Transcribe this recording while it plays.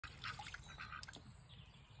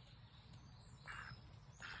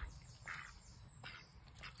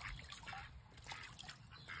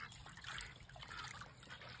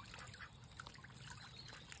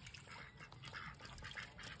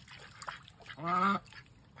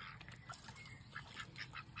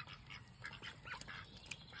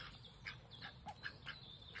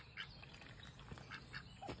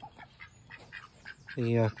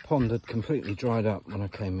The pond had completely dried up when I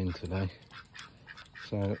came in today,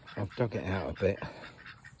 so I've dug it out a bit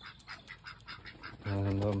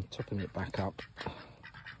and I'm topping it back up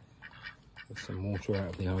with some water out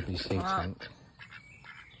of the RBC tank.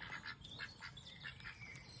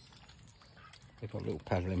 They've got a little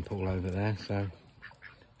paddling pool over there, so,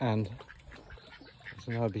 and there's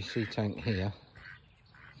an RBC tank here,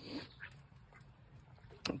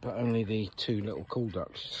 but only the two little cool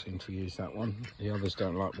ducks seem to use that one. The others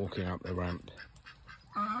don't like walking up the ramp,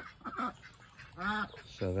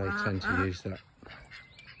 so they tend to use that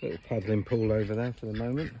little paddling pool over there for the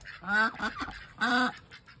moment. I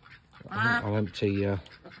think I'll empty, I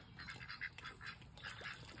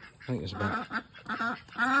think there's about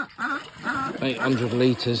 800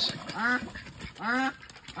 litres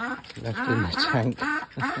left in the tank.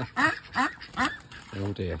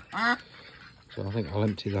 Oh dear. So I think I'll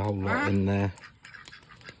empty the whole lot in there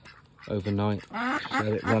overnight, just let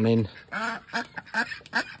it run in,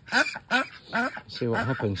 see what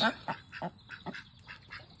happens. There's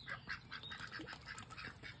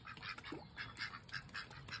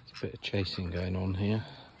a bit of chasing going on here.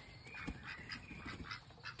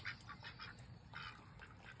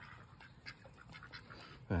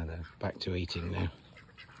 And they're back to eating now.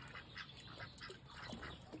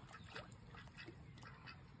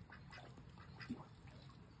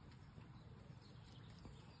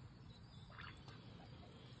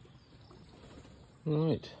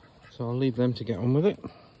 Right, so I'll leave them to get on with it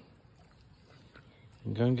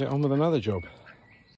and go and get on with another job.